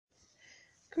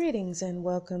Greetings and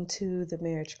welcome to the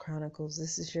Marriage Chronicles.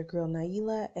 This is your girl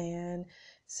Naila, and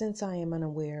since I am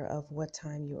unaware of what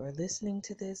time you are listening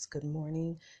to this, good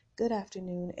morning, good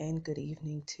afternoon, and good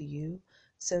evening to you.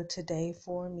 So today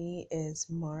for me is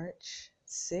March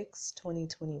 6,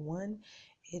 2021.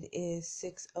 It is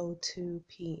 6:02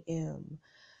 p.m.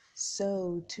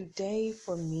 So today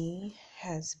for me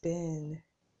has been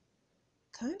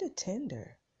kind of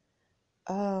tender.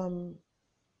 Um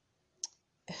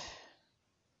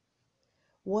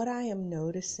What I am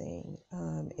noticing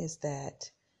is that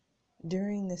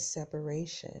during this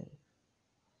separation,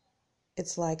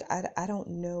 it's like I don't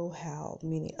know how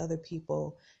many other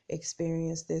people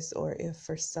experience this, or if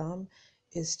for some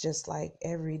it's just like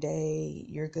every day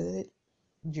you're good,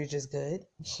 you're just good,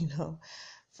 you know.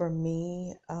 For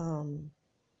me,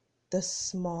 the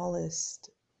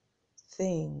smallest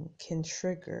thing can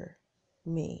trigger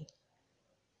me.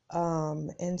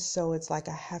 And so it's like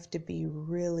I have to be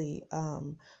really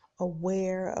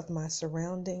aware of my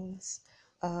surroundings.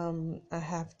 I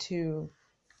have to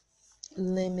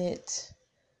limit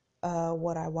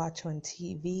what I watch on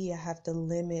TV. I have to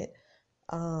limit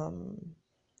um,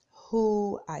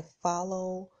 who I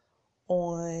follow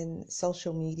on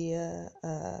social media.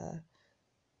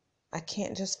 I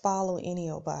can't just follow any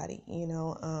old body, you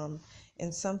know.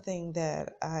 And something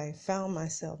that I found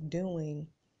myself doing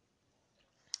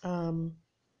um,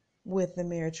 with the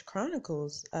Marriage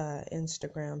Chronicles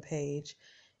Instagram page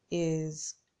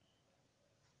is,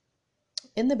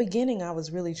 in the beginning, I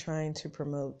was really trying to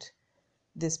promote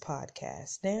this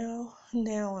podcast.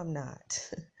 Now I'm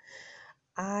not.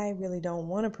 I really don't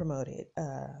want to promote it.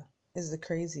 Is the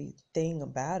crazy thing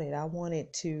about it. I want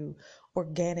it to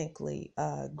organically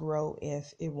grow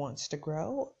if it wants to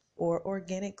grow, or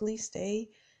organically stay,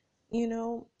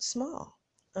 small.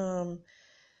 Um,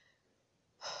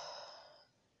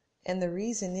 and the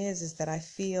reason is that I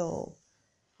feel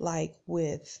like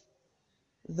with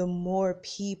the more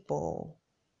people,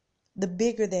 the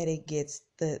bigger that it gets,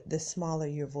 the smaller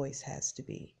your voice has to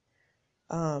be.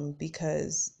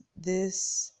 Because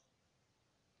this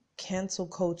cancel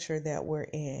culture that we're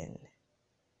in,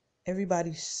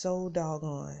 everybody's so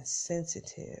doggone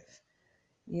sensitive,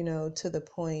 to the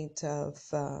point of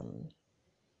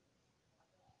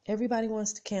everybody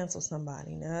wants to cancel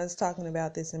somebody. Now, I was talking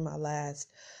about this in my last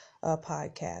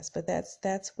podcast, but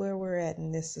that's where we're at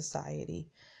in this society.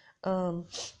 Um,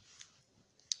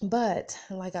 But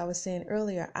like I was saying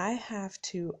earlier, I have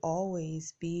to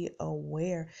always be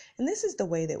aware, and this is the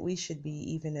way that we should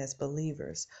be even as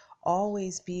believers.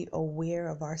 Always be aware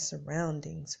of our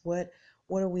surroundings. What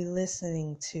are we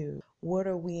listening to? What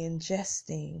are we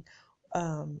ingesting?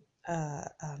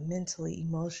 Mentally,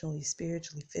 emotionally,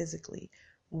 spiritually, physically.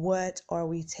 What are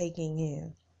we taking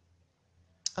in?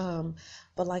 Um,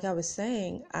 but like I was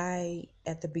saying, I,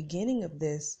 at the beginning of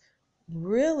this,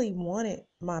 really wanted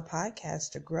my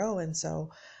podcast to grow. And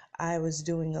so I was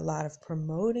doing a lot of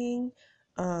promoting.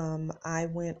 I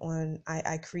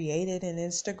created an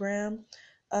Instagram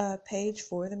page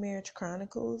for the Marriage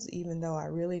Chronicles, even though I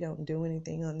really don't do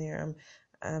anything on there.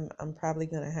 I'm probably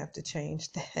going to have to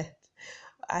change that.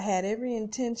 I had every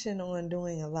intention on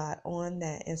doing a lot on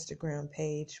that Instagram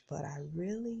page, but I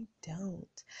really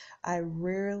don't. I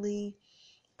rarely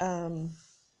um,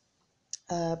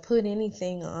 put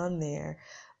anything on there.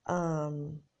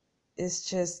 Um,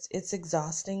 it's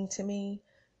exhausting to me.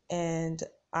 And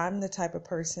I'm the type of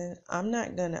person, I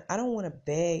don't want to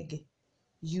beg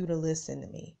you to listen to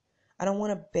me. I don't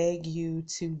want to beg you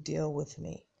to deal with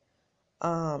me.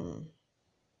 Um,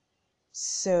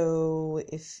 so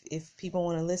if people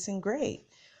want to listen, great.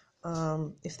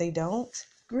 If they don't,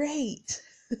 great.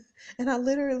 And I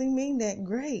literally mean that,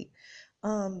 great.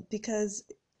 Because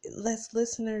less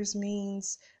listeners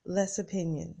means less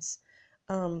opinions.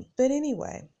 But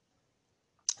anyway,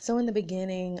 so in the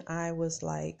beginning, I was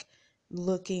like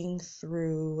looking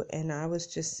through, and I was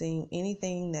just seeing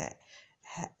anything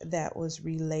that was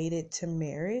related to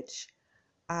marriage.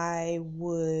 I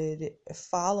would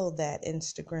follow that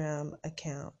Instagram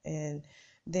account, and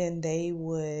then they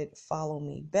would follow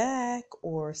me back,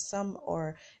 or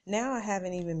now I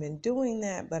haven't even been doing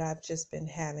that, but I've just been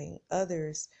having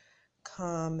others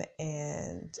come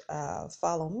and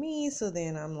follow me. So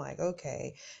then I'm like,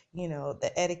 okay,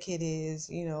 the etiquette is,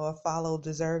 a follow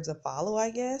deserves a follow, I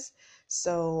guess.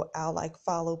 So I'll like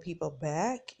follow people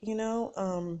back.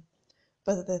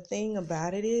 But the thing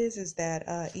about it is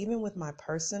that even with my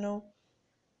personal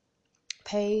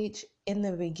page, in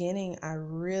the beginning, I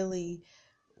really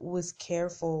was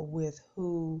careful with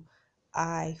who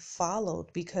I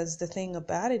followed, because the thing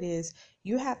about it is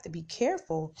you have to be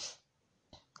careful,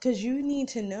 because you need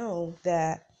to know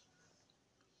that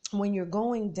when you're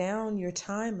going down your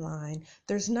timeline,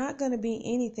 there's not going to be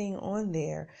anything on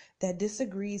there that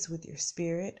disagrees with your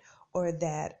spirit, or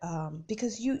that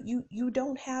because you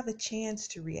don't have a chance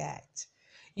to react.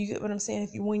 You get what I'm saying?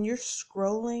 If you When you're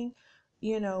scrolling,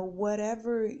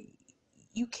 whatever,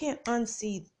 you can't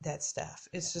unsee that stuff.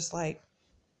 It's just like,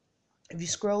 if you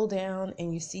scroll down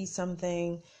and you see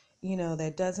something,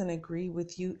 that doesn't agree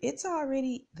with you, it's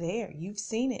already there. You've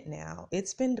seen it now.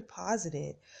 It's been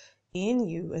deposited in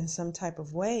you in some type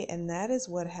of way. And that is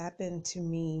what happened to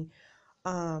me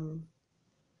um,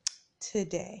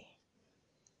 today.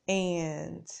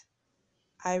 And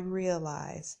I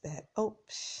realized that, oh,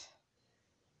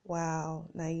 wow,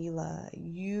 Naila,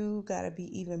 you got to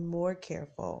be even more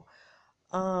careful.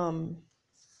 Um,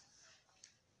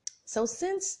 So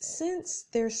since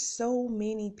there's so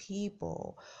many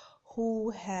people who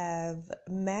have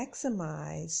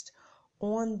maximized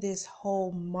on this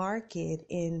whole market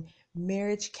in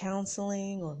marriage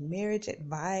counseling or marriage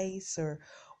advice or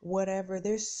whatever,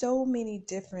 there's so many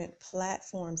different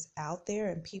platforms out there,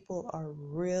 and people are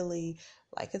really,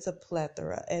 like, it's a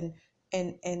plethora, and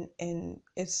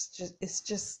it's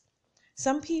just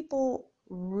some people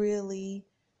really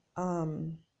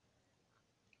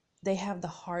they have the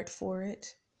heart for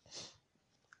it.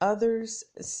 Others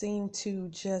seem to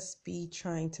just be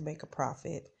trying to make a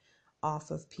profit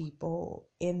off of people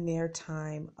in their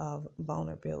time of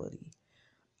vulnerability.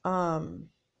 Um,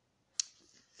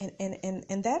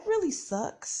 and that really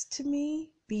sucks to me,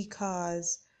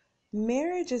 because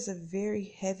marriage is a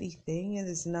very heavy thing. It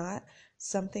is not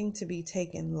something to be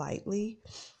taken lightly.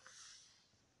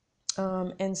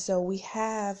 And so we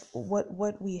have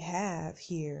what we have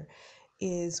here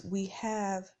is, we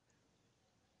have,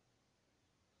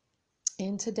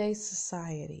 in today's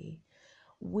society,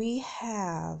 we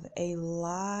have a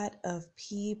lot of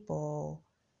people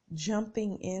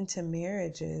jumping into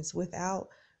marriages without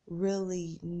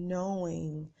really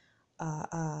knowing uh,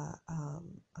 uh,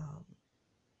 um, um,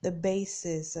 the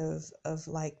basis of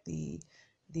like the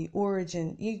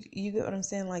origin. You get what I'm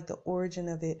saying? Like the origin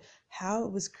of it, how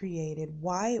it was created,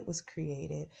 why it was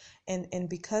created. And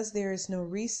because there is no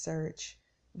research,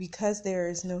 because there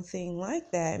is no thing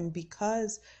like that, and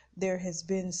because there has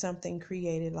been something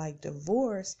created like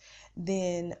divorce,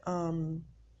 then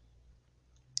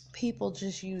people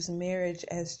just use marriage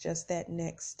as just that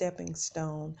next stepping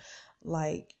stone.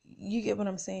 Like, you get what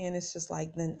I'm saying? It's just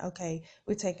like, then okay,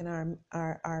 we're taking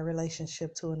our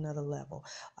relationship to another level.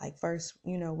 Like, first,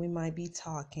 we might be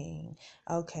talking,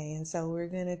 okay, and so we're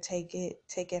gonna take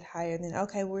it higher. Then,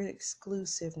 okay, we're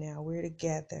exclusive now, we're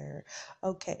together,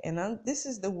 okay. And this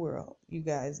is the world, you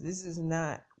guys. This is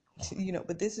not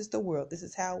but this is the world. This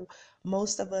is how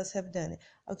most of us have done it.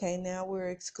 Okay, now we're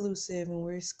exclusive and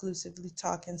we're exclusively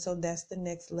talking. So that's the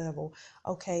next level.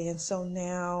 Okay, and so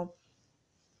now,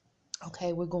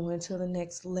 okay, we're going to the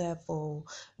next level.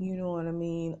 You know what I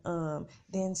mean?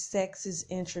 Then sex is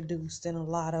introduced in a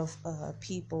lot of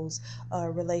people's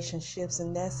relationships,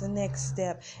 and that's the next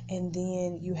step. And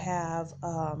then you have,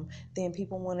 then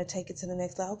people want to take it to the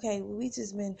next level. Okay, we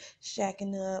just been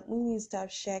shacking up. We need to stop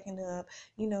shacking up.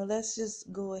 Let's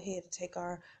just go ahead and take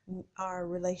our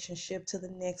relationship to the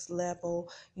next level.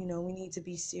 We need to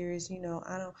be serious.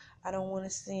 I don't want to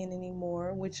sin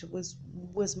anymore, which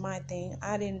was my thing.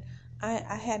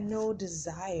 I had no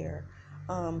desire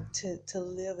to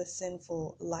live a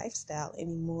sinful lifestyle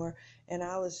anymore. And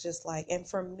I was just like, and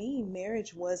for me,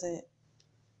 marriage wasn't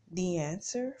the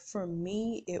answer. For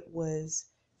me, it was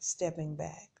stepping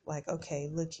back. Like, okay,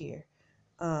 look here.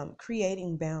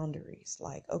 Creating boundaries.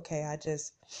 Like, okay, I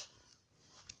just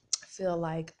feel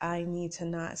like I need to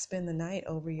not spend the night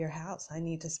over your house. I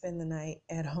need to spend the night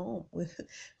at home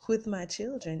with my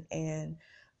children. And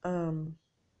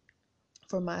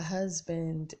for my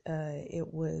husband, it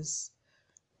was,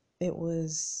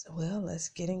 well, let's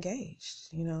get engaged,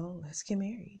 let's get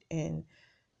married. And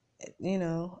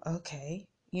okay,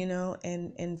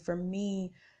 and for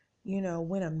me,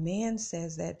 when a man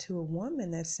says that to a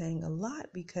woman, that's saying a lot,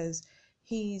 because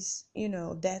he's,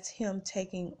 that's him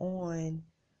taking on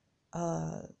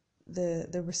uh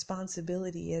the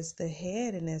responsibility as the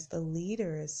head and as the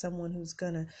leader, as someone who's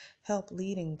gonna help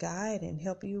lead and guide and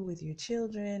help you with your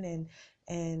children.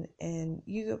 And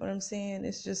you get what I'm saying?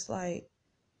 It's just like,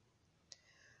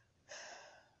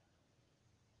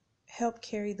 help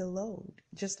carry the load,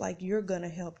 just like you're gonna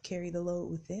help carry the load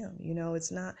with them.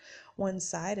 It's not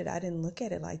one-sided. I didn't look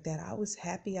at it like that. I was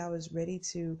happy. I was ready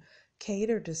to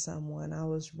cater to someone. I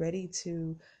was ready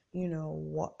to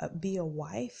be a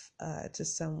wife to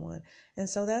someone. And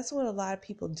so that's what a lot of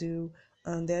people do.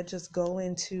 They'll just go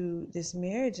into this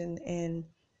marriage, and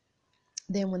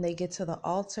then when they get to the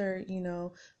altar, you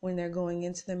know, when they're going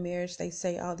into the marriage, they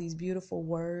say all these beautiful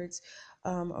words,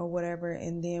 or whatever.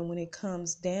 And then when it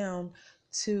comes down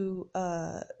to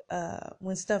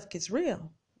when stuff gets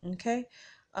real, okay,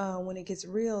 when it gets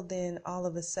real, then all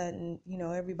of a sudden, you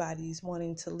know, everybody's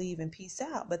wanting to leave and peace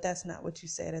out. But that's not what you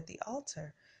said at the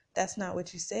altar. That's not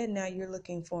what you said. Now you're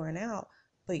looking for an out,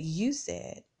 but you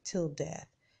said till death.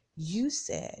 You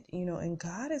said, you know, and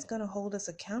God is going to hold us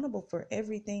accountable for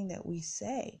everything that we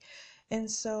say.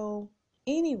 And so,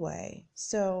 anyway,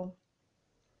 so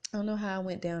I don't know how I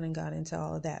went down and got into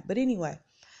all of that. But anyway,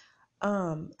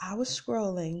 I was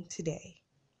scrolling today,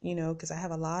 you know, because I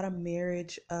have a lot of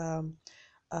marriage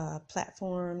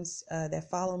platforms that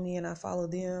follow me and I follow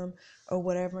them or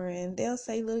whatever, and they'll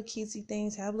say little cutesy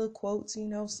things, have little quotes, you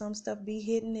know, some stuff be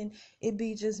hidden and it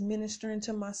be just ministering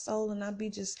to my soul, and I be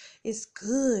just, it's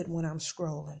good when I'm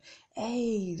scrolling.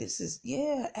 Hey, this is,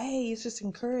 yeah, hey, it's just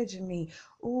encouraging me.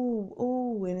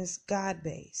 Ooh, and it's God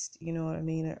based, you know what I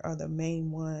mean, are the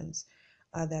main ones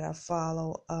that I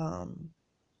follow.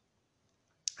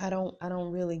 I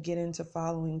don't really get into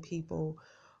following people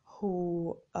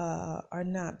who are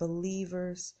not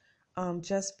believers,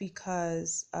 just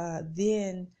because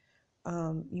then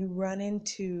you run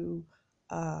into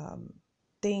um,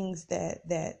 things that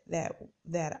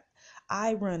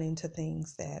I run into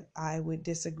things that I would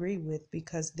disagree with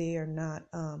because they are not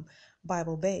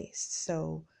Bible based.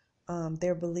 So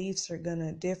their beliefs are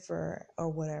gonna differ or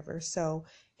whatever. So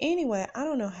anyway, I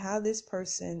don't know how this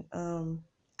person.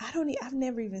 I've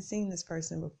never even seen this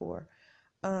person before.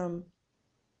 Um,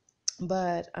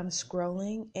 but I'm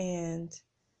scrolling, and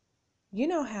you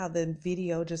know how the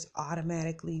video just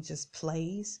automatically just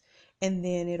plays, and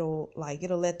then it'll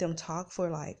let them talk for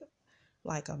like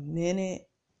a minute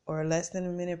or less than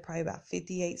a minute, probably about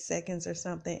 58 seconds or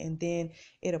something, and then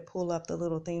it'll pull up the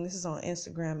little thing. This is on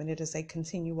Instagram, and it'll say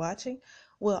continue watching.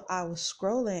 Well, I was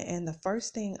scrolling, and the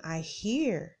first thing I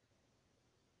hear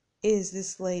is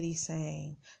this lady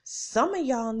saying, some of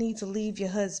y'all need to leave your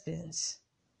husbands.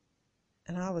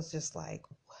 And I was just like,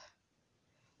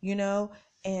 you know,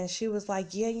 and she was like,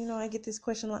 yeah, you know, I get this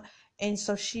question a lot. And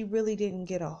so she really didn't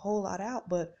get a whole lot out.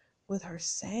 But with her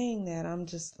saying that, I'm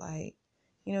just like,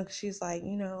 you know, 'cause she's like,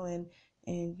 you know, and,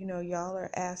 you know, y'all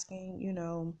are asking, you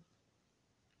know,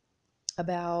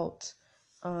 about,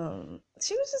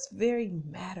 she was just very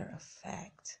matter of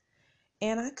fact.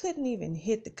 And I couldn't even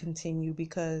hit the continue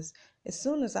because as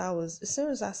soon as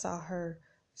I saw her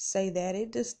say that,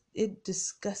 it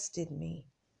disgusted me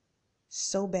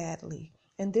so badly.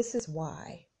 And this is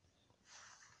why.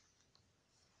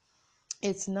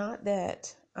 It's not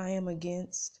that I am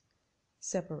against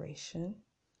separation.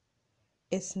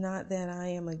 It's not that I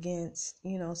am against,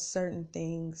 you know, certain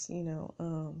things, you know,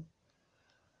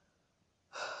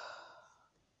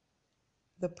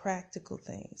 the practical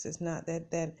things. It's not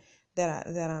that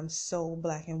I'm so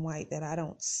black and white that I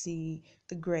don't see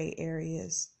the gray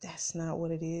areas. That's not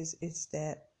what it is. It's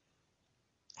that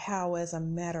how, as a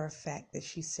matter of fact, that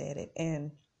she said it.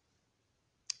 And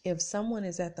if someone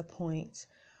is at the point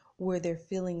where they're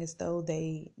feeling as though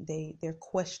they're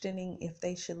questioning if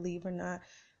they should leave or not,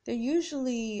 they're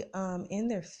usually in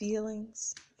their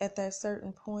feelings at that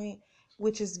certain point,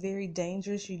 which is very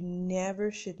dangerous. You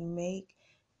never should make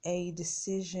a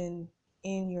decision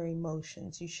in your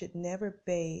emotions. You should never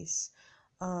base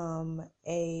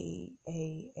a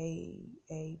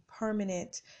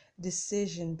permanent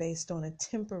decision based on a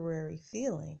temporary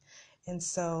feeling. And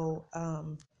so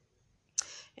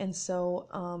and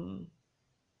so,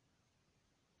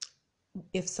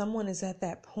 if someone is at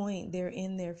that point, they're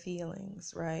in their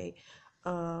feelings, right?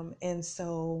 And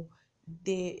so,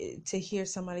 to hear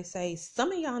somebody say,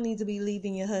 "Some of y'all need to be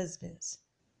leaving your husbands,"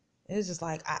 it's just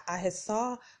like I had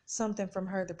saw something from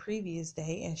her the previous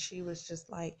day, and she was just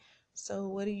like, "So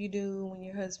what do you do when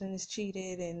your husband is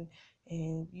cheated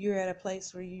and you're at a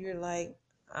place where you're like,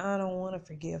 I don't want to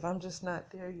forgive. I'm just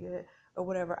not there yet." Or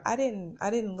whatever. I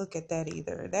didn't look at that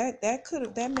either.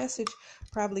 That message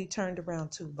probably turned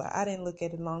around too, but I didn't look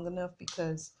at it long enough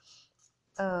because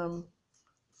um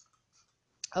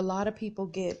a lot of people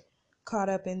get caught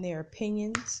up in their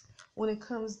opinions when it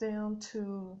comes down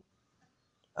to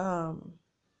um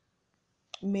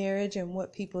marriage and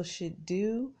what people should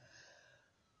do.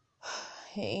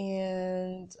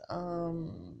 And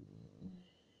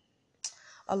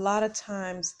a lot of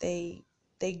times they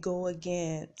go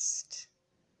against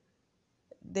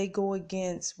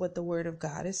what the word of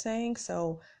God is saying.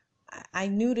 So I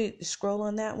knew to scroll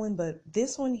on that one, but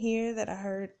this one here that I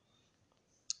heard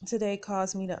today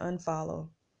caused me to unfollow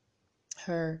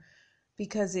her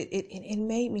because it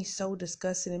made me so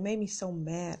disgusted. It made me so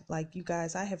mad. Like, you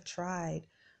guys, I have tried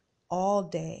all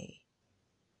day.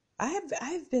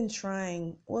 I've been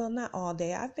trying, well, not all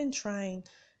day. I've been trying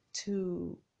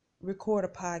to record a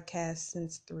podcast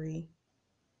since 3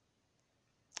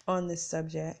 on this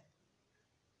subject.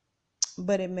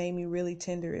 But it made me really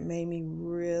tender. It made me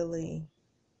really,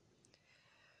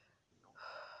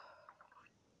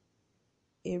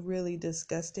 it really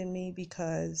disgusted me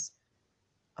because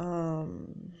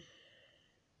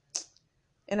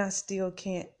and I still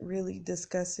can't really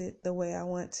discuss it the way I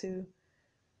want to.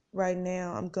 Right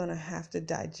now, I'm going to have to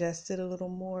digest it a little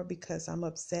more because I'm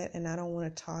upset and I don't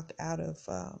want to talk out of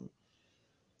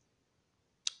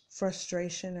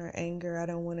frustration or anger. I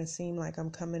don't want to seem like I'm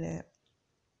coming at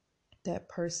that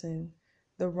person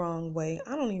the wrong way.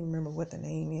 I don't even remember what the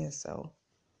name is, so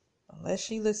unless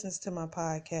she listens to my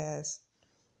podcast,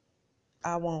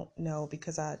 I won't know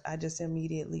because I just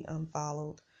immediately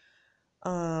unfollowed.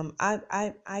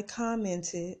 I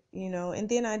commented, and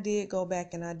then I did go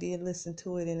back and I did listen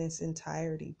to it in its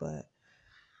entirety, but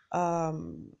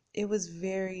it was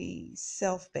very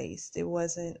self-based. It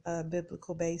wasn't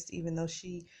biblical based, even though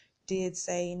she did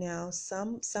say, now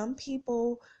some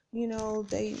people,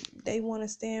 they want to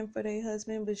stand for their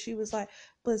husband, but she was like,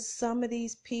 but some of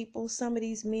these people, some of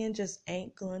these men just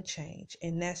ain't gonna change,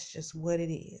 and that's just what it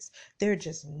is. They're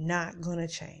just not gonna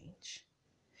change,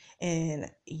 and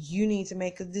you need to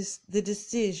make the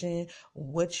decision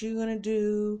what you're gonna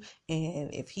do.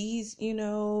 And if he's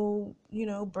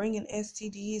bringing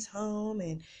STDs home,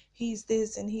 and he's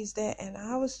this and he's that, and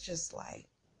I was just like,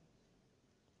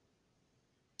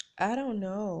 I don't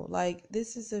know, like,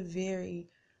 this is a very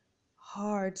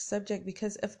hard subject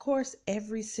because of course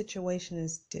every situation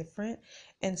is different.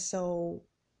 And so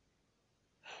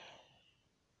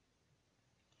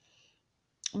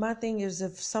my thing is,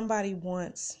 if somebody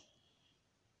wants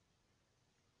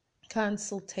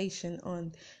consultation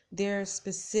on their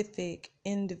specific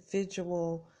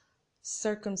individual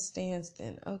circumstance,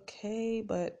 then okay.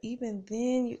 But even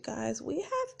then, you guys, we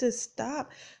have to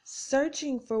stop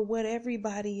searching for what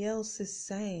everybody else is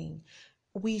saying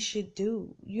we should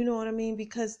do. You know what I mean?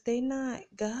 Because they're not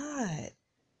God.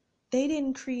 They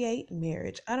didn't create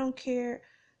marriage. I don't care.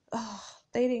 Oh,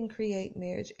 they didn't create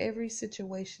marriage. Every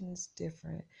situation is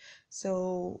different.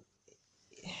 So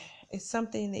it's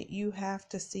something that you have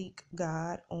to seek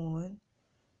God on.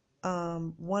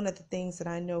 One of the things that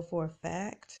I know for a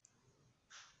fact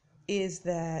is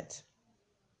that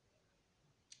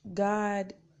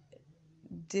God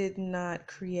did not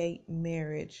create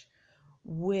marriage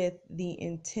with the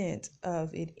intent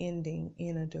of it ending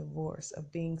in a divorce,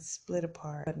 of being split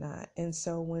apart, but not. And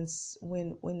so when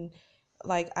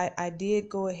like I did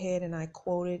go ahead and I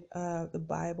quoted the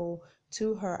Bible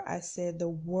to her. I said the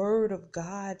word of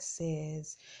God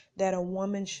says that a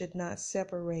woman should not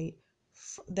separate,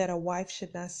 that a wife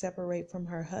should not separate from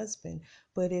her husband,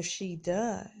 but if she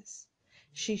does,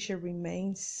 she should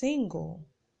remain single,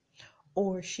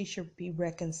 or she should be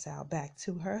reconciled back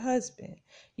to her husband.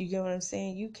 You get what I'm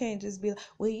saying? You can't just be like,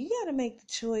 well, you got to make the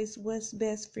choice what's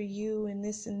best for you and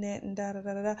this and that and da da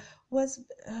da da da. What's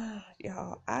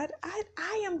y'all? I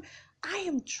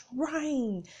am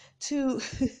trying to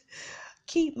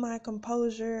keep my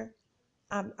composure.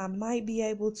 I might be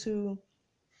able to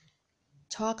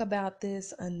talk about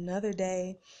this another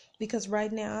day, because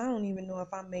right now I don't even know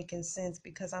if I'm making sense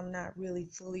because I'm not really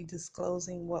fully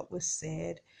disclosing what was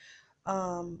said.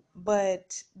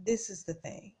 But this is the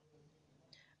thing.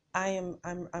 I'm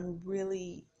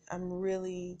really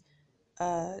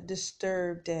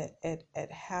disturbed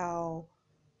at how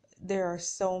there are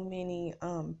so many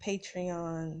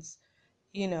Patreons,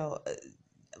 you know, uh,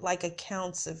 like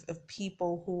accounts of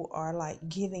people who are like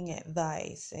giving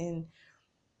advice, and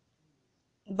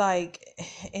like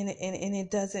and it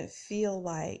doesn't feel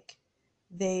like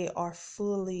they are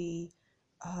fully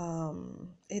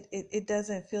it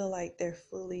doesn't feel like they're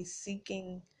fully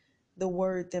seeking the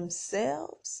word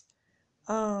themselves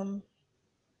on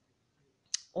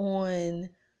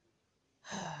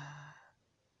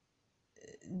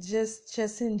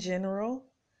just in general.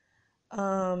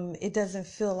 It doesn't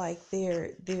feel like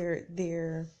they're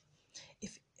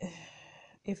if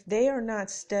if they are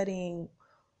not studying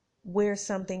where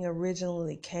something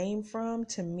originally came from,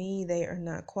 to me they are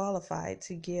not qualified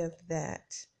to give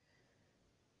that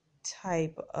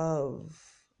type of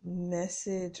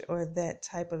message or that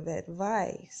type of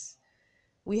advice.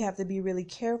 We have to be really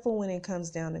careful when it comes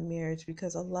down to marriage,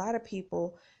 because a lot of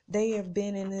people, they have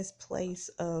been in this place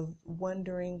of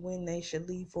wondering when they should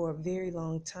leave for a very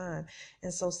long time.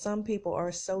 And so some people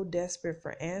are so desperate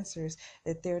for answers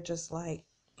that they're just like,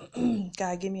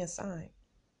 God, give me a sign.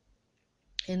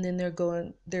 and then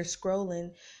they're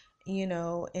scrolling,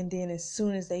 and then as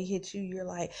soon as they hit you, you're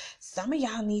like, some of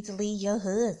y'all need to leave your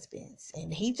husbands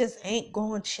and he just ain't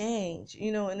gonna change,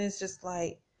 and it's just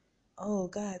like, oh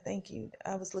God, thank you.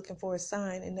 I was looking for a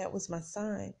sign and that was my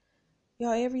sign.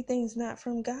 Y'all, everything's not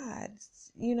from God.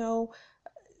 You know,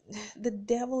 the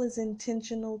devil is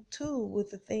intentional too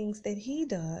with the things that he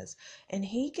does, and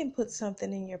he can put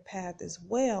something in your path as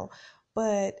well.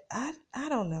 But I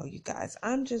don't know, you guys.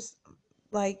 I'm just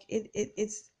like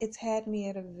it's had me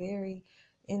at a very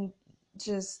in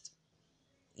just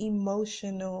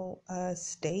emotional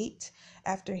state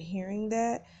after hearing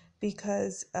that,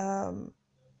 because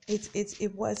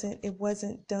it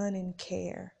wasn't done in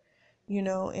care, in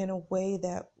a way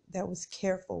that was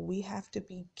careful. We have to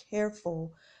be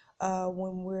careful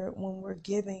when we're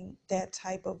giving that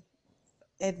type of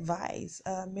advice,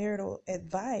 marital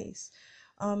advice.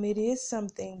 It is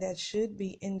something that should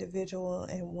be individual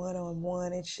and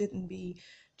one-on-one. It shouldn't be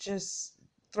just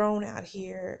thrown out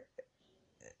here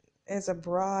as a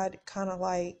broad kind of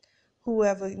like,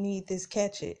 whoever need this,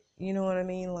 catch it. You know what I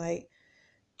mean? Like,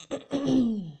 I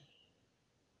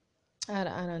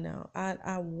don't know.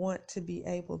 I want to be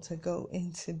able to go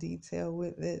into detail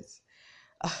with this.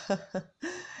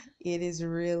 It is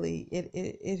really,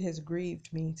 it has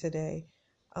grieved me today.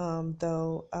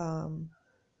 Though,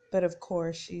 but of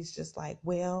course she's just like,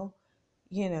 well,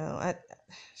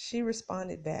 she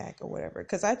responded back or whatever.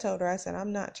 Cause I told her, I said,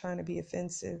 I'm not trying to be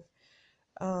offensive.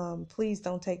 Please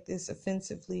don't take this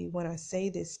offensively when I say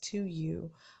this to you.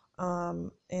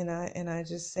 And I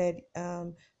just said,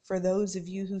 for those of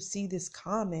you who see this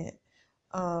comment,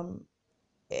 um,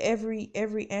 every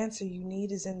answer you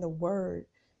need is in the word.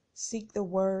 Seek the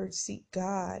word, seek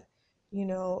God, in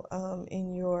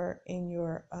your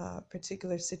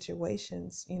particular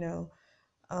situations,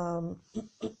 um,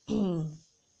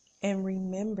 and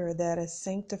remember that a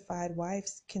sanctified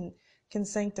wife can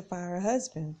sanctify her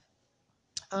husband.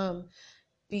 Um,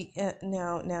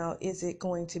 now, is it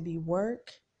going to be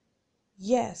work?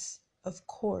 Yes, of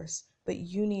course, but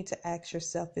you need to ask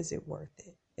yourself, is it worth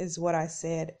it? Is what I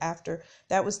said after.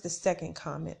 That was the second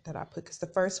comment that I put, because the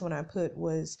first one I put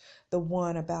was the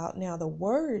one about, now the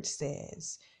word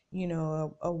says,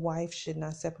 a wife should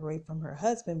not separate from her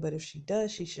husband, but if she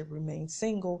does, she should remain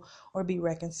single or be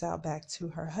reconciled back to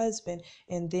her husband.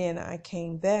 And then I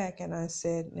came back and I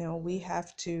said, now we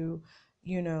have to,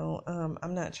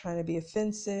 I'm not trying to be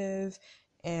offensive.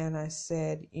 And I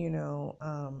said,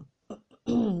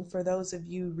 for those of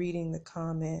you reading the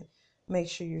comment, make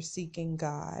sure you're seeking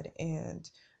God, and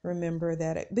remember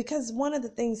that because one of the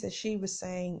things that she was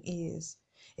saying is,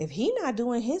 if he not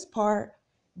doing his part,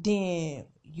 then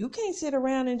you can't sit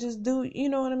around and just do, you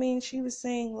know what I mean? She was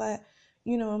saying like,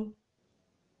 you know,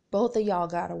 both of y'all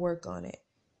got to work on it.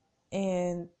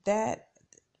 And that,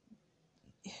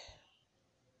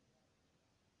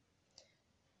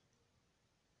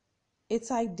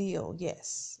 it's ideal,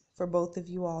 yes, for both of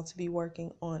you all to be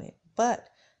working on it. But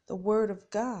the Word of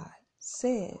God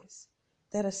says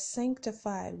that a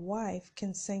sanctified wife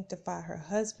can sanctify her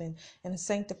husband, and a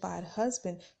sanctified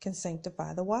husband can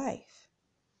sanctify the wife.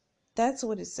 That's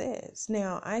what it says.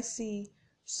 Now, I see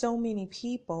so many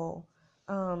people,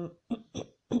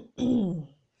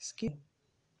 excuse me,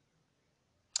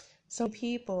 some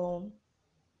people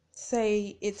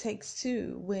say it takes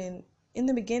two, when in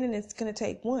the beginning it's going to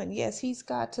take one. Yes, he's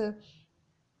got to.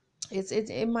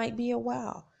 It might be a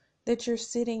while that you're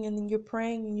sitting and you're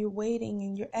praying and you're waiting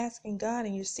and you're asking God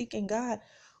and you're seeking God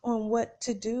on what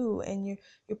to do, and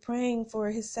you're praying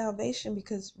for his salvation,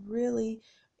 because really,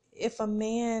 if a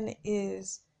man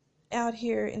is out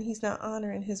here and he's not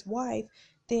honoring his wife,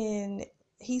 then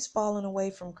he's fallen away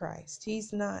from Christ.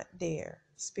 He's not there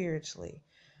spiritually.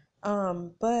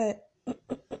 But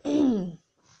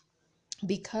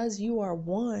because you are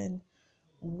one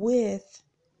with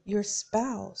your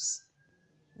spouse,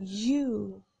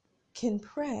 you can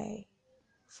pray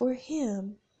for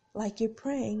him like you're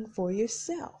praying for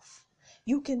yourself.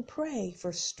 You can pray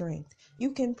for strength.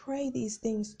 You can pray these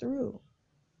things through.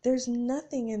 There's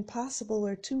nothing impossible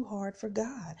or too hard for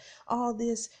God. All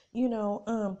this,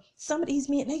 some of these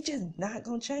men, they just not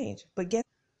gonna change. But guess,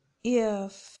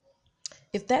 if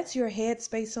that's your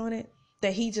headspace on it,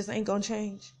 that he just ain't gonna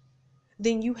change,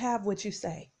 then you have what you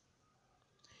say.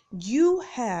 You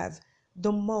have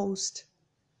the most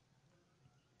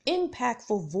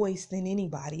impactful voice than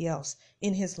anybody else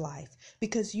in his life,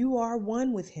 because you are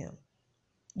one with him.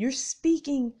 You're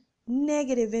speaking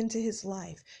negative into his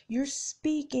life. You're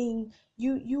speaking,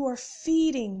 you are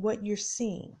feeding what you're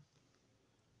seeing.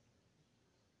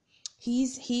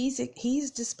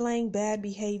 He's displaying bad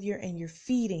behavior and you're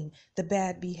feeding the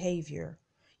bad behavior.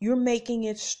 You're making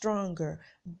it stronger,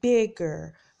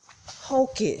 bigger,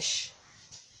 hulkish.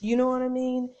 You know what I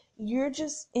mean? You're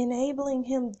just enabling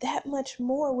him that much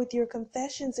more with your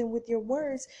confessions and with your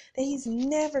words that he's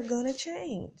never going to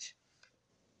change.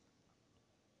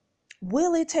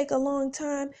 Will it take a long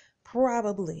time?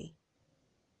 Probably.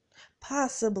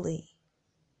 Possibly.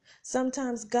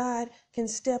 Sometimes God can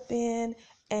step in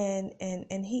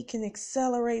and he can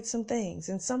accelerate some things.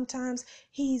 And sometimes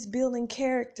he's building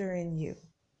character in you.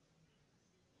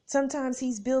 Sometimes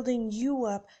he's building you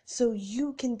up so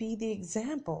you can be the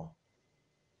example.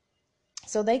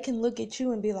 So they can look at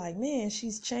you and be like, man,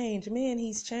 she's changed. Man,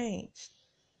 he's changed.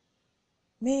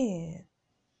 Man,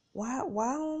 why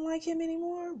I don't like him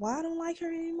anymore? Why I don't like her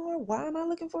anymore? Why am I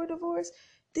looking for a divorce?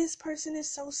 This person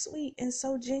is so sweet and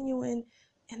so genuine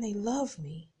and they love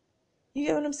me. You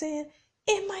get what I'm saying?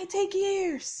 It might take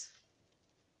years.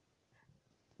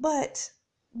 But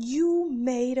you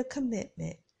made a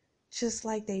commitment just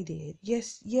like they did.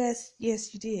 Yes, yes,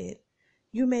 yes, you did.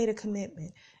 You made a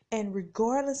commitment. And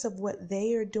regardless of what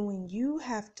they are doing, you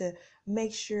have to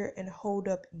make sure and hold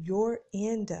up your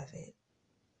end of it.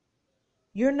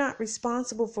 You're not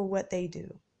responsible for what they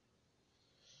do.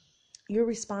 You're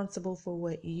responsible for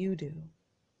what you do.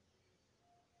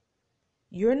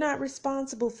 You're not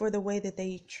responsible for the way that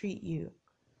they treat you.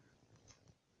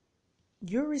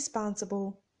 You're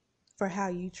responsible for how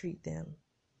you treat them,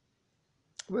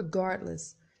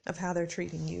 regardless of how they're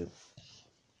treating you.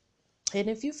 And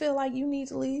if you feel like you need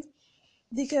to leave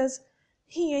because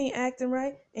he ain't acting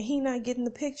right and he not getting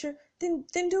the picture, then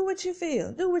do what you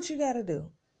feel. Do what you got to do.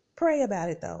 Pray about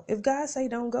it though. If God say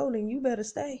don't go, then you better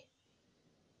stay.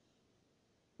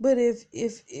 But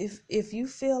if you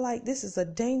feel like this is a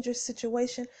dangerous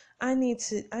situation, I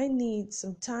need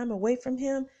some time away from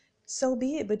him, so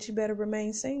be it, but you better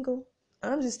remain single.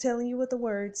 I'm just telling you what the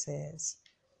word says.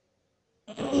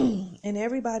 And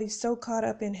everybody's so caught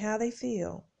up in how they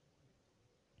feel.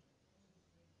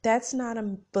 That's not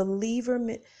a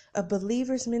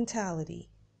believer's mentality.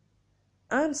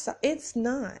 I'm sorry, it's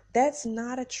not. That's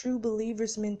not a true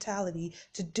believer's mentality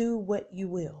to do what you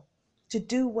will, to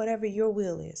do whatever your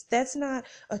will is. That's not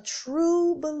a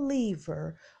true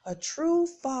believer, a true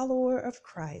follower of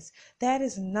Christ. That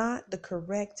is not the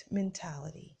correct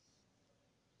mentality.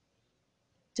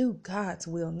 Do God's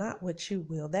will, not what you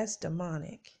will. That's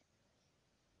demonic.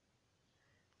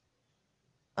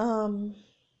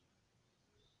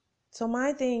 So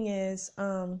my thing is,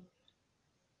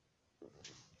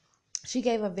 she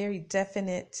gave a very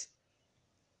definite,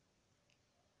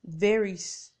 very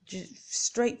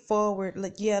straightforward,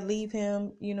 like, yeah, leave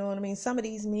him. You know what I mean? Some of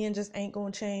these men just ain't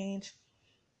gonna change.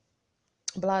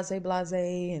 Blase, blase,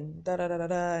 and da da da da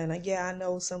da. And yeah, I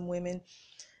know some women.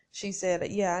 She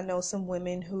said, yeah, I know some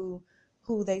women who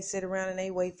they sit around and they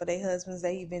wait for their husbands.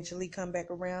 They eventually come back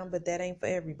around, but that ain't for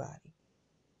everybody.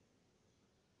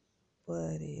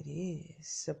 But it is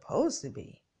supposed to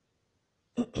be.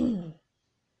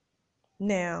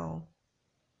 Now,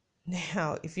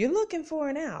 if you're looking for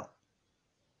an out,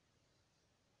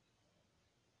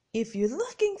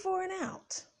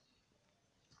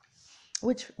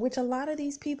 which a lot of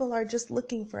these people are just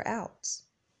looking for outs.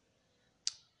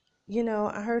 You know,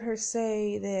 I heard her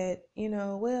say that, you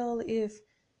know, well, if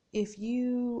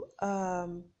you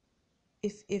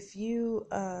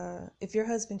if your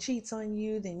husband cheats on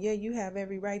you, then yeah, you have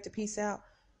every right to peace out.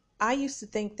 I used to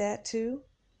think that too,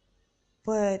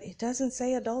 but it doesn't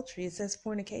say adultery, it says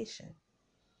fornication.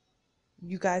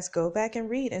 You guys go back and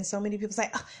read, and so many people say,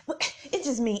 oh, well, it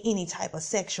just means any type of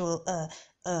sexual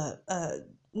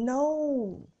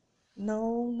no,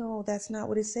 that's not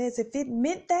what it says. If it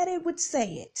meant that, it would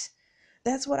say it.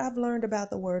 That's what I've learned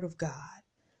about the word of God.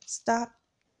 Stop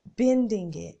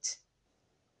bending it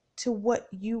to what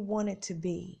you want it to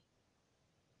be.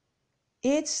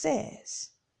 It says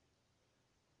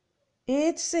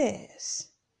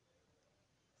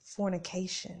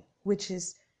fornication, which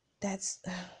is, that's,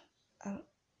 I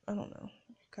don't know,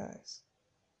 guys.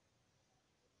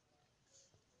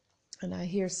 And I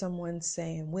hear someone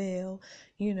saying, well,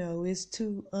 you know, it's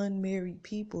two unmarried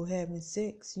people having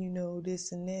sex, you know,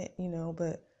 this and that, you know,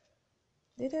 but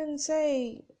it doesn't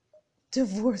say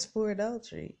divorce for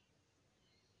adultery.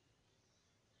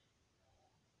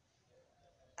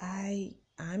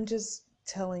 I'm just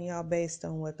telling y'all based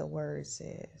on what the word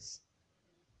says.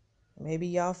 Maybe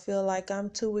y'all feel like I'm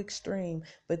too extreme,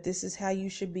 but this is how you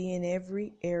should be in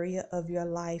every area of your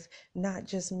life, not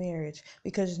just marriage,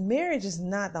 because marriage is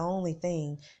not the only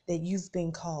thing that you've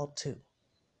been called to.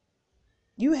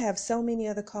 You have so many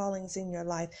other callings in your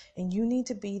life, and you need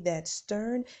to be that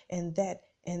stern and that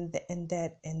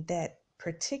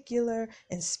particular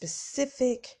and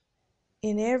specific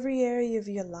in every area of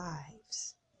your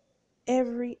lives.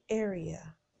 Every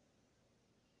area.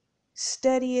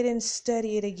 Study it and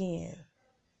study it again.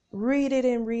 Read it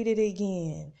and read it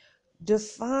again.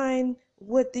 Define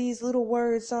what these little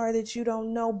words are that you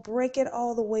don't know. Break it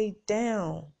all the way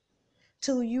down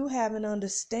till you have an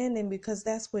understanding, because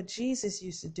that's what Jesus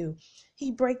used to do. He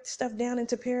break stuff down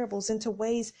into parables, into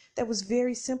ways that was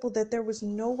very simple, that there was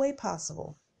no way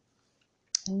possible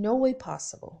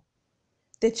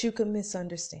that you could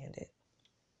misunderstand it.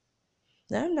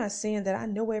 Now, I'm not saying that I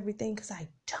know everything, because I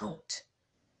don't.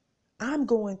 I'm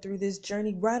going through this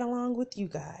journey right along with you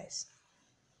guys.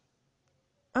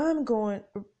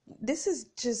 This is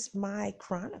just my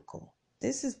chronicle.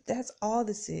 That's all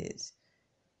this is.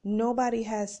 Nobody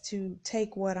has to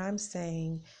take what I'm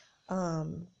saying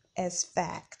as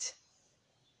fact.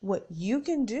 What you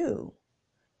can do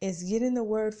is get in the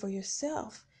word for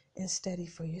yourself and study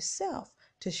for yourself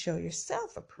to show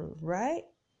yourself approved, right?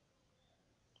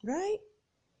 Right?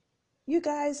 You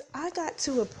guys, I got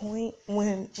to a point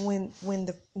when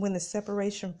the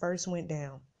separation first went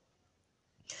down.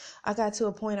 I got to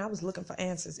a point I was looking for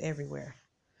answers everywhere.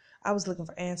 I was looking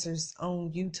for answers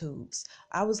on YouTubes.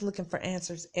 I was looking for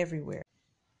answers everywhere.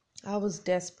 I was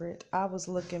desperate. I was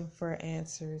looking for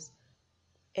answers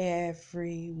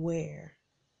everywhere.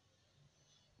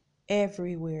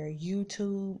 Everywhere.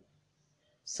 YouTube,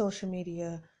 social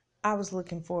media. I was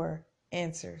looking for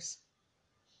answers.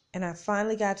 And I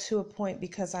finally got to a point,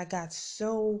 because I got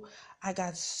so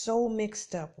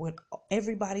mixed up with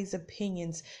everybody's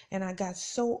opinions, and I got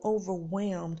so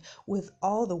overwhelmed with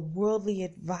all the worldly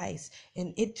advice,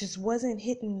 and it just wasn't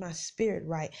hitting my spirit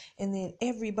right. And then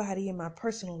everybody in my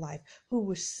personal life who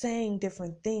was saying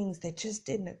different things that just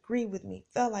didn't agree with me,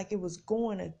 felt like it was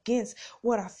going against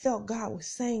what I felt God was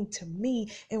saying to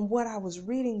me, and what I was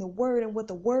reading the word, and what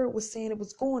the word was saying, it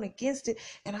was going against it.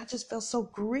 And I just felt so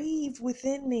grieved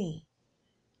within me.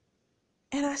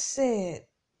 And I said,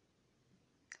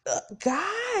 God,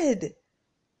 I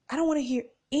don't want to hear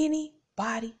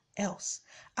anybody else.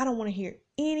 I don't want to hear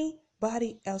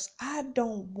anybody else. I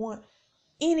don't want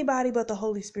anybody but the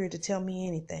Holy Spirit to tell me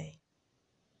anything.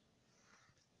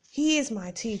 He is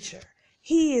my teacher.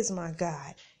 He is my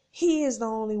guide. He is the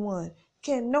only one.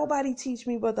 Can nobody teach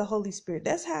me but the Holy Spirit?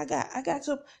 That's how I got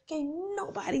to, can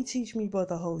nobody teach me but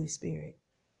the Holy Spirit?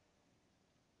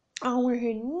 I don't want to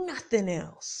hear nothing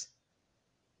else.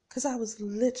 Because I was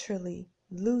literally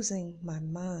losing my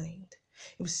mind.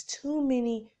 It was too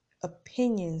many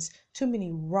opinions, too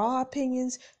many raw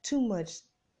opinions, too much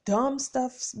dumb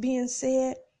stuff being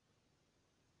said.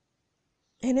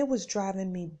 And it was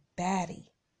driving me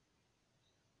batty.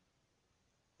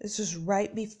 This was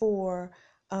right before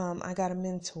I got a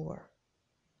mentor.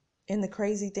 And the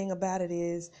crazy thing about it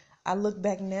is, I look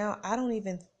back now, I don't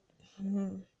even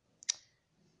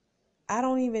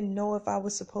know if I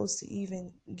was supposed to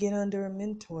even get under a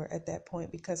mentor at that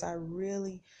point, because I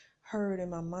really heard in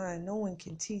my mind, no one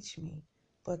can teach me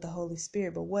but the Holy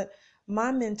Spirit. But what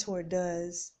my mentor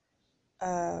does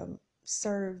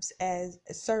serves as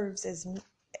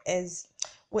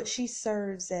what she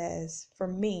serves as for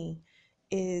me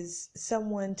is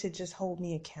someone to just hold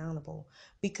me accountable,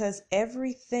 because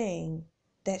everything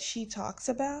that she talks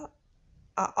about,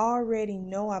 I already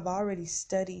know, I've already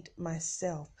studied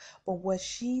myself. But what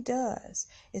she does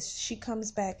is she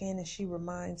comes back in and she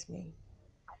reminds me.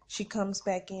 She comes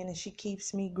back in and she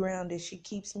keeps me grounded. She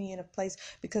keeps me in a place,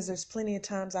 because there's plenty of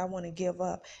times I want to give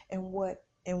up. And what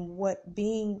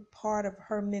being part of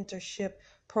her mentorship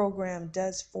program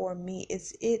does for me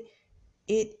is it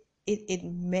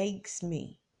makes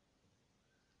me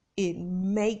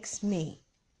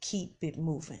keep it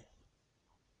moving.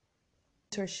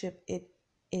 Mentorship, it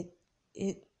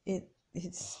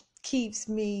keeps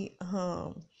me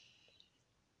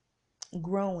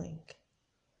growing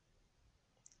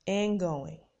and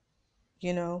going,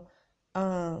 you know,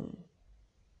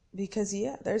 because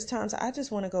there's times I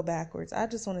just want to go backwards. I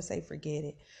just want to say, forget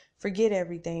it, forget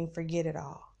everything, forget it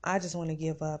all. I just want to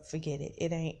give up, forget it.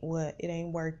 It ain't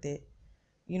worth it.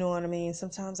 You know what I mean?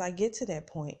 Sometimes I get to that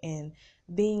point, and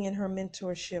being in her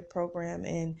mentorship program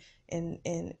and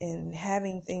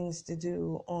having things to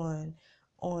do on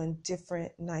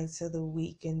different nights of the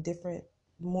week and different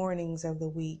mornings of the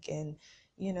week, and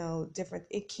different,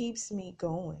 it keeps me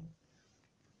going.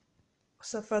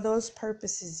 So for those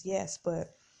purposes, yes,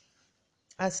 but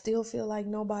I still feel like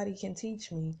nobody can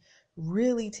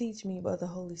really teach me but the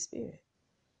Holy Spirit.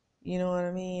 You know what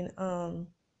I mean?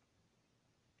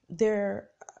 There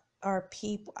are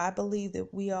people, I believe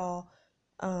that we all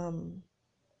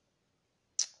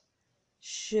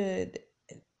should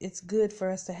it's good for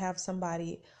us to have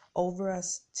somebody over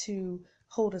us to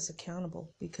hold us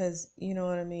accountable, because you know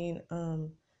what I mean.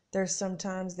 There's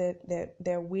sometimes that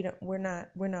we're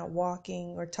not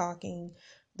walking or talking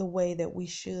the way that we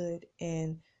should,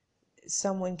 and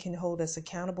someone can hold us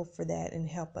accountable for that and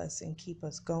help us and keep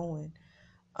us going.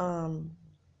 Um,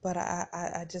 but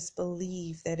I just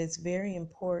believe that it's very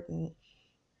important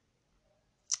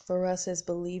for us as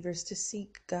believers to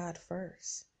seek God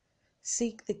first.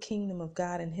 Seek the kingdom of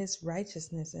God and his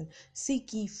righteousness, and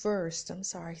seek ye first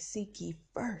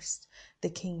the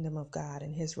kingdom of God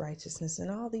and his righteousness,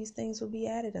 and all these things will be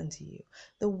added unto you.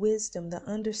 The wisdom, the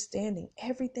understanding,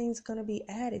 everything's going to be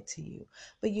added to you.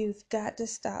 But you've got to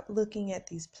stop looking at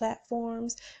these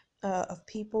platforms of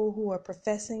people who are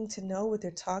professing to know what they're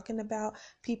talking about,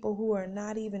 people who are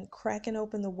not even cracking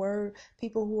open the word,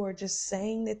 people who are just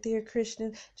saying that they're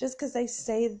Christian. Just because they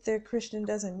say that they're Christian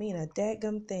doesn't mean a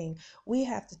dadgum thing. We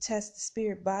have to test the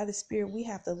spirit by the spirit. We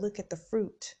have to look at the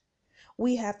fruit.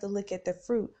 We have to look at the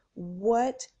fruit.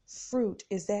 What fruit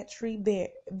is that tree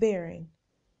bearing?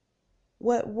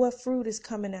 What fruit is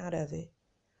coming out of it?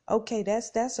 Okay,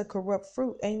 that's a corrupt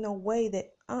fruit. Ain't no way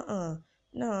that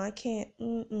no, I can't.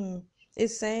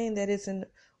 It's saying that it's an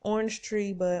orange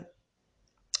tree, but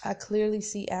I clearly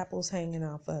see apples hanging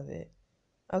off of it.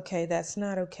 Okay, that's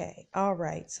not okay. All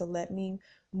right, so let me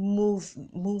move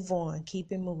on,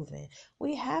 keep it moving.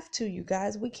 We have to, you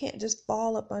guys. We can't just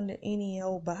fall up under any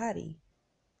old body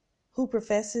who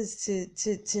professes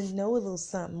to know a little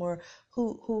something, or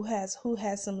who has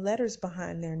some letters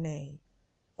behind their name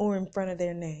or in front of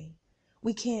their name.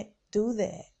 We can't do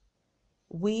that.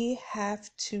 We have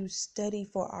to study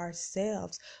for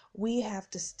ourselves. We have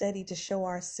to study to show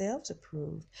ourselves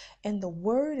approved. And the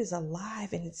word is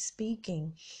alive and it's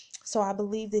speaking. So I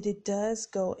believe that it does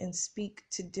go and speak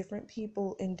to different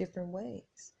people in different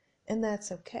ways. And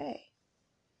that's okay.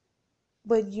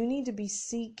 But you need to be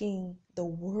seeking the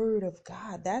word of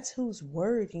God. That's whose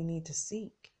word you need to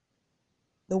seek.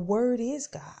 The word is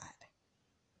God.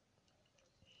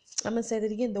 I'm going to say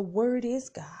that again. The word is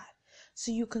God.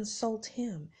 So you consult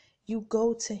him. You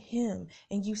go to him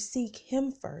and you seek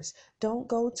him first. Don't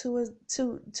go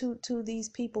to these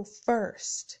people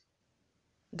first.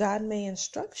 God may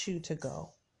instruct you to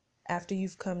go. After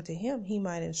you've come to him, he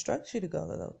might instruct you to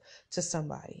go to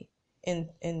somebody. And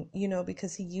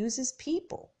because he uses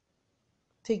people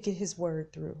to get his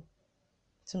word through.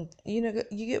 You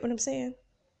get what I'm saying?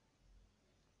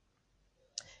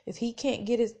 If he can't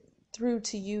get it through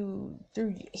to you,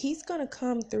 he's going to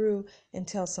come through and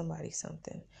tell somebody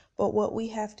something. But what we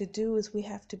have to do is we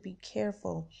have to be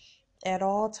careful at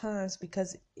all times,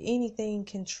 because anything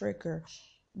can trigger.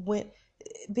 When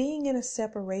being in a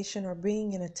separation or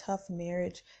being in a tough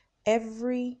marriage,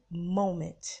 every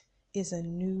moment is a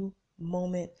new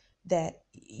moment that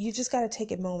you just got to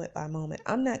take it moment by moment.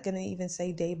 I'm not going to even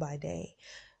say day by day.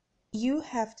 You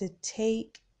have to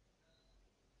take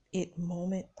it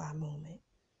moment by moment,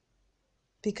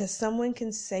 because someone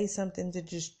can say something to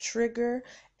just trigger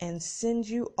and send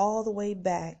you all the way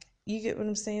back. You get what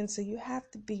I'm saying? So you have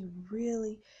to be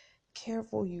really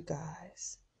careful, you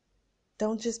guys.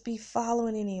 Don't just be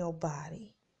following any old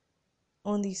body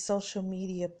on these social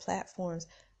media platforms.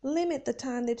 Limit the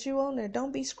time that you on there.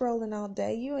 Don't be scrolling all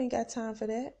day. You ain't got time for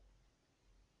that.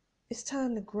 It's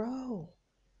time to grow.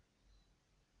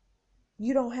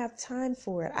 You don't have time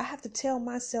for it. I have to tell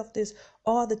myself this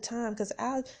all the time, because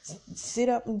I'll sit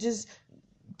up and just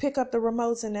pick up the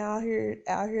remotes, and I'll hear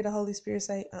the Holy Spirit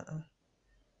say,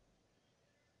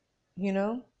 you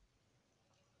know?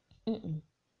 Mm-mm.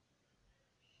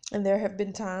 And there have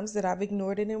been times that I've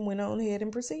ignored it and went on ahead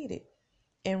and proceeded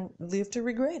and lived to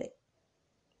regret it.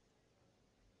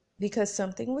 Because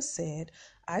something was said,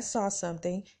 I saw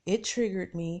something, it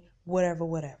triggered me,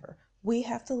 whatever. We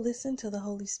have to listen to the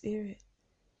Holy Spirit.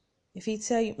 If he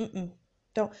tell you,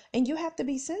 don't, and you have to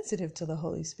be sensitive to the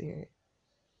Holy Spirit.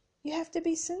 You have to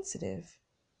be sensitive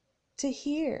to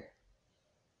hear.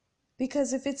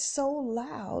 Because if it's so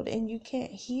loud and you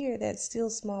can't hear that still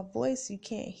small voice, you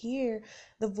can't hear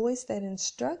the voice that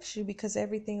instructs you because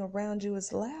everything around you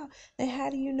is loud, then how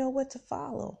do you know what to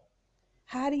follow?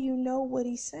 How do you know what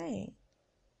he's saying?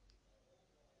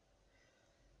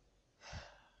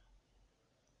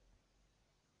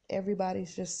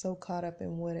 Everybody's just so caught up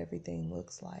in what everything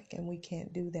looks like, and we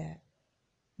can't do that.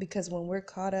 Because when we're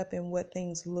caught up in what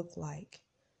things look like,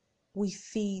 we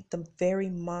feed the very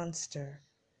monster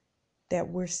that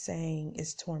we're saying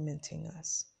is tormenting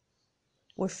us.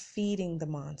 We're feeding the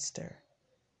monster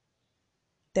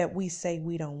that we say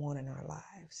we don't want in our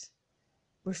lives.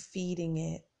 We're feeding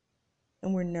it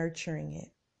and we're nurturing it.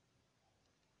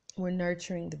 We're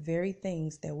nurturing the very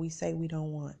things that we say we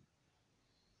don't want.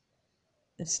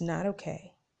 It's not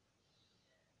okay.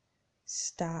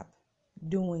 Stop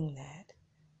doing that.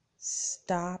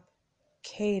 Stop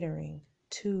catering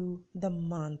to the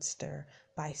monster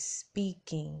by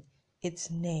speaking its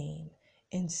name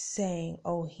and saying,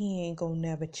 oh, he ain't gonna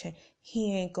never change.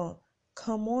 He ain't gonna.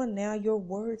 Come on now, your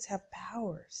words have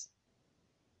powers.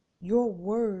 Your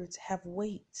words have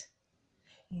weight.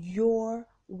 Your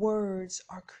words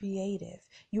are creative.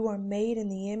 You are made in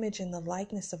the image and the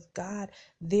likeness of God.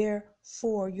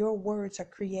 Therefore, your words are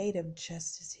creative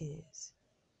just as his.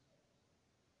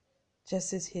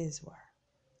 Just as his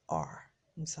are.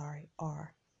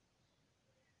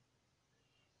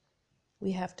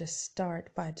 We have to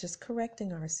start by just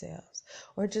correcting ourselves,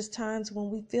 or just times when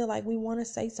we feel like we want to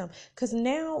say something. Because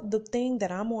now the thing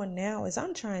that I'm on now is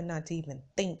I'm trying not to even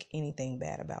think anything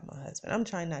bad about my husband. I'm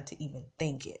trying not to even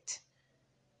think it.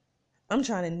 I'm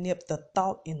trying to nip the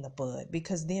thought in the bud,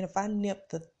 because then if I nip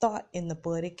the thought in the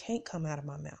bud, it can't come out of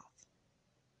my mouth.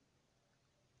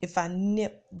 If I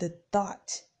nip the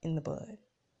thought in the bud.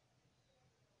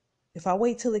 If I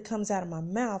wait till it comes out of my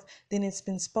mouth, then it's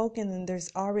been spoken and there's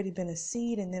already been a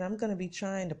seed, and then I'm going to be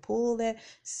trying to pull that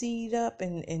seed up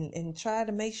and try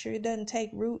to make sure it doesn't take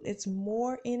root. It's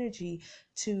more energy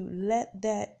to let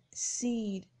that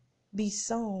seed be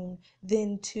sown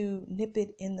than to nip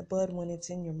it in the bud when it's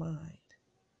in your mind.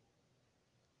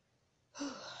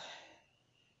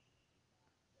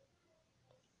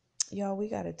 Y'all, we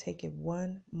got to take it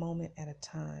one moment at a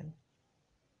time.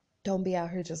 Don't be out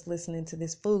here just listening to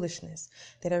this foolishness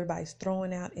that everybody's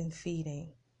throwing out and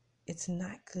feeding. It's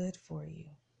not good for you.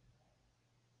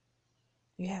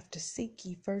 You have to seek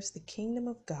ye first the kingdom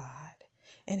of God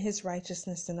and his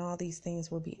righteousness, and all these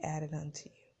things will be added unto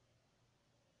you.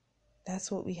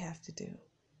 That's what we have to do.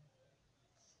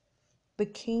 The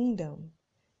kingdom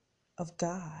of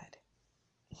God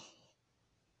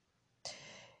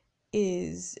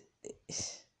is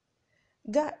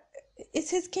God.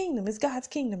 It's his kingdom. It's God's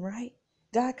kingdom, right?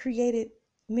 God created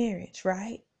marriage,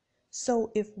 right?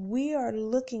 So if we are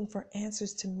looking for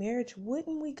answers to marriage,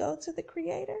 wouldn't we go to the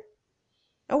creator?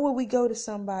 Or would we go to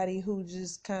somebody who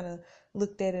just kind of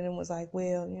looked at it and was like,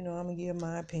 well, I'm going to give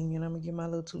my opinion. I'm going to give my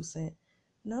little 2 cents.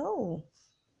 No,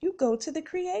 you go to the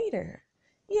creator.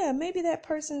 Yeah, maybe that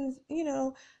person's,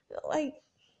 like,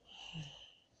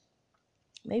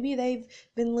 maybe they've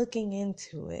been looking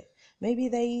into it. Maybe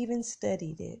they even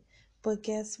studied it. But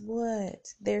guess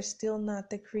what? They're still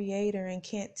not the creator and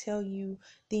can't tell you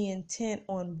the intent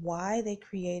on why they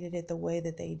created it the way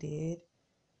that they did,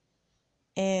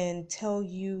 and tell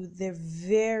you the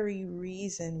very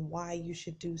reason why you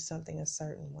should do something a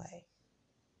certain way.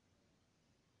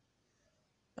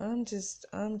 I'm just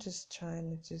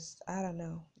trying to I don't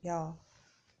know, y'all.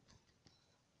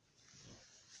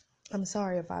 I'm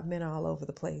sorry if I've been all over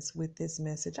the place with this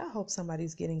message. I hope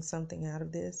somebody's getting something out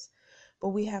of this. But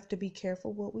we have to be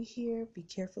careful what we hear. Be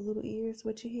careful, little ears,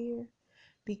 what you hear.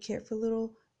 Be careful,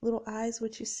 little eyes,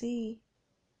 what you see.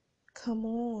 Come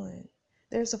on.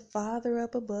 There's a Father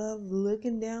up above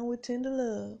looking down with tender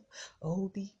love. Oh,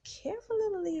 be careful,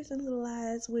 little ears and little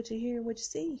eyes, what you hear and what you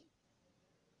see.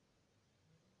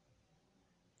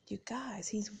 You guys,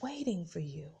 he's waiting for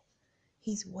you.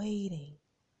 He's waiting.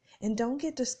 And don't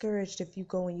get discouraged if you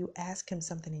go and you ask him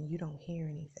something and you don't hear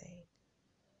anything.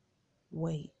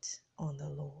 Wait on the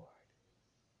Lord.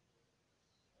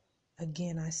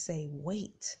 Again, I say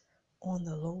wait on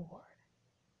the Lord.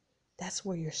 That's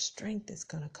where your strength is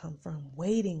going to come from,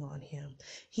 waiting on him.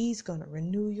 He's going to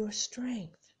renew your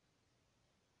strength.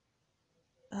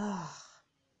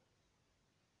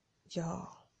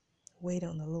 Y'all, wait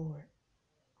on the Lord.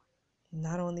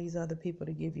 Not on these other people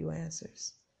to give you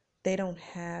answers. They don't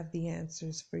have the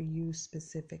answers for you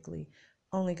specifically.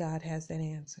 Only God has that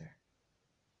answer.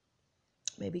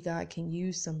 Maybe God can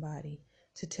use somebody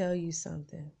to tell you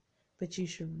something, but you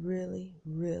should really,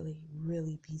 really,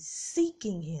 really be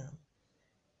seeking him,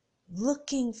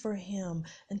 looking for him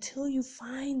until you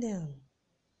find him.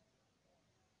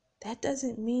 That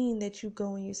doesn't mean that you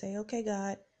go and you say, okay,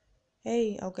 God,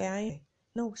 hey, okay, I am.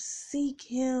 No, seek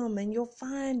him and you'll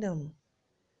find him.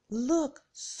 Look,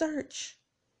 search.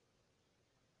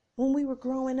 When we were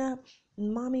growing up,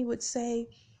 mommy would say,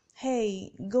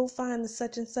 hey, go find the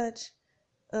such and such.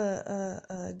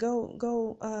 Go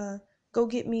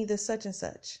get me the such and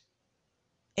such.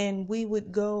 And we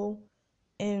would go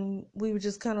and we would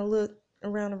just kind of look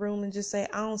around the room and just say,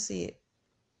 I don't see it.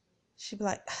 She'd be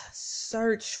like,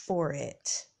 search for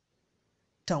it.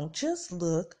 Don't just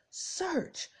look,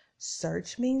 search.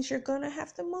 Search means you're going to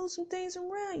have to move some things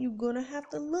around. You're going to have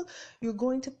to look. You're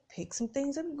going to pick some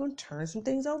things up. You're going to turn some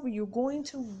things over. You're going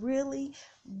to really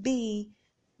be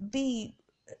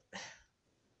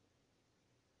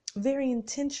very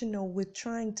intentional with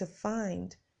trying to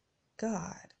find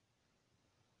God.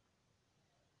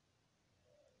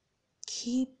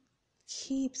 Keep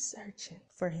searching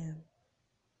for him.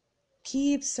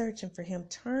 Keep searching for him.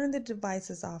 Turn the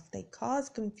devices off. They cause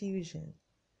confusion.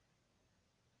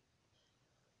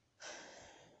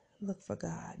 Look for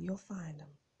God. You'll find him.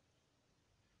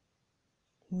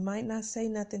 He might not say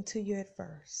nothing to you at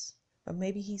first, but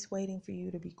maybe he's waiting for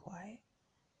you to be quiet.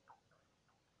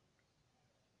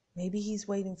 Maybe he's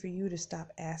waiting for you to stop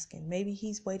asking. Maybe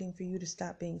he's waiting for you to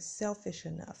stop being selfish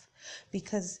enough.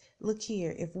 Because look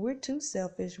here, if we're too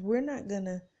selfish, we're not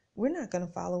gonna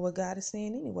follow what God is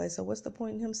saying anyway. So what's the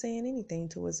point in him saying anything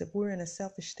to us if we're in a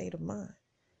selfish state of mind?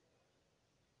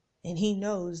 And he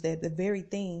knows that the very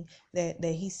thing that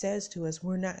he says to us,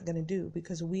 we're not going to do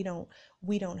because we don't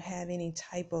have any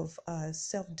type of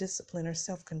self-discipline or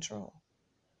self-control.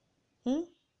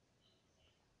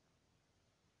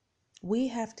 We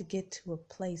have to get to a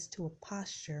place, to a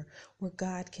posture where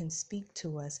God can speak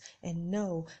to us and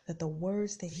know that the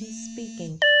words that he's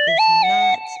speaking is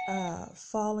not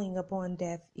falling upon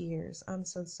deaf ears. I'm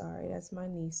so sorry. That's my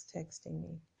niece texting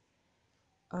me.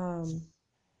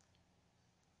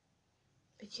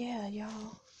 But yeah,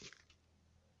 y'all.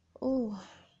 Oh,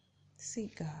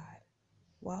 seek God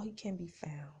while he can be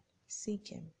found. Seek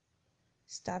him.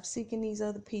 Stop seeking these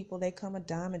other people. They come a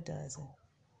dime a dozen,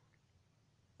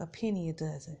 a penny a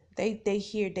dozen. They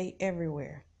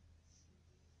everywhere.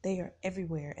 They are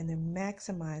everywhere, and they're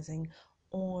maximizing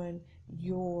on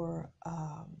your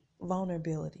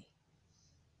vulnerability.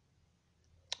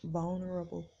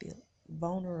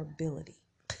 Vulnerability.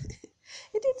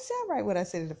 It didn't sound right when I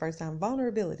said it the first time.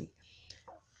 Vulnerability.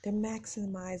 They're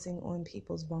maximizing on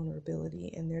people's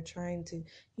vulnerability, and they're trying to,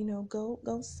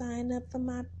 go sign up for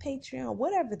my Patreon,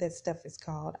 whatever that stuff is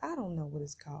called. I don't know what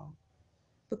it's called,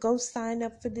 but go sign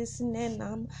up for this and that, and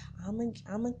I'm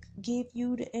gonna give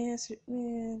you the answer.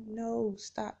 Man, no,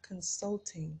 stop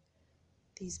consulting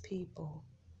these people.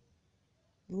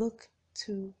 Look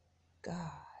to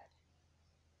God.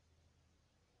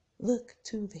 Look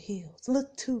to the hills.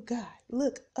 Look to God.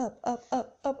 Look up, up,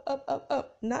 up, up, up, up,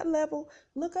 up. Not level.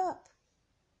 Look up.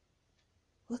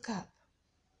 Look up.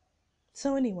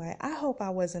 So anyway, I hope I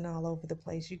wasn't all over the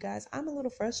place, you guys. I'm a little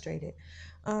frustrated.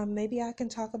 Maybe I can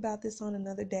talk about this on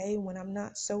another day when I'm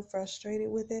not so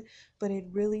frustrated with it, but it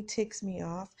really ticks me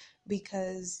off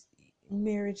because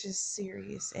marriage is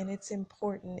serious and it's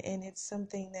important, and it's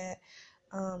something that,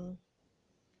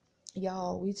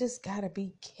 y'all, we just gotta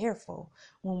be careful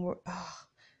when we're,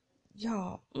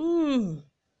 y'all,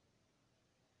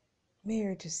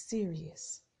 marriage is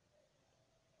serious.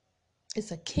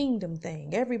 It's a kingdom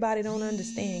thing. Everybody don't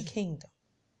understand kingdom.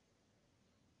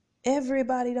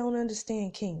 Everybody don't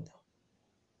understand kingdom.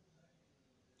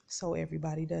 So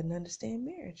everybody doesn't understand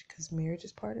marriage, because marriage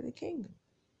is part of the kingdom.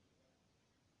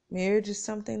 Marriage is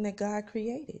something that God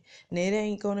created. And it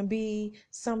ain't going to be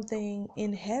something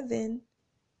in heaven,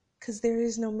 because there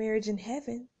is no marriage in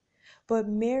heaven. But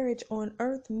marriage on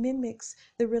earth mimics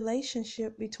the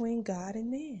relationship between God and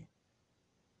man.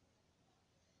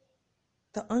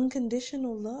 The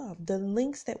unconditional love, the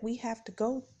links that we have to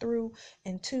go through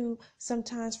and to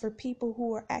sometimes for people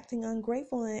who are acting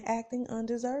ungrateful and acting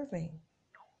undeserving.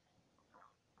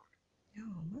 Yo,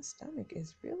 my stomach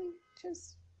is really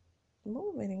just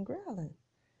moving and growling.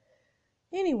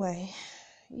 Anyway,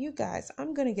 you guys,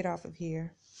 I'm going to get off of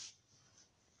here.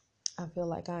 I feel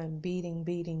like I'm beating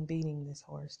this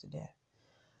horse to death.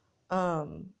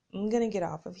 I'm going to get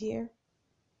off of here.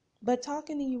 But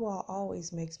talking to you all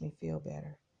always makes me feel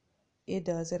better. It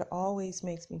does. It always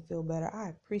makes me feel better. I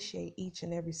appreciate each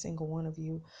and every single one of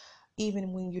you,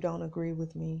 even when you don't agree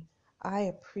with me. I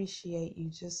appreciate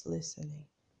you just listening.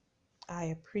 I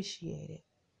appreciate it.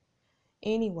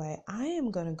 Anyway, I am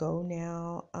going to go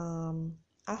now.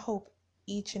 I hope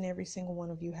each and every single one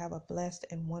of you have a blessed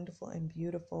and wonderful and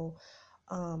beautiful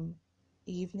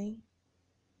evening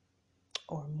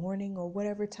or morning or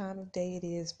whatever time of day it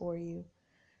is for you.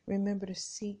 Remember to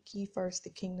seek ye first the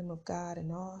kingdom of God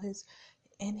and all his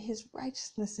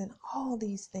righteousness, and all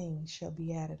these things shall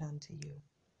be added unto you.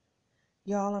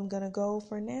 Y'all, I'm going to go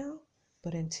for now,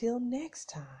 but until next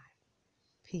time,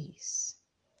 peace.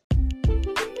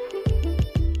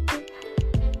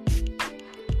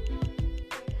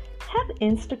 Have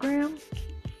Instagram?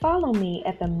 Follow me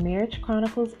at the Marriage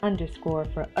Chronicles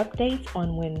 _ for updates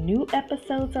on when new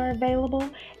episodes are available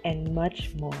and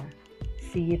much more.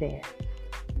 See you there.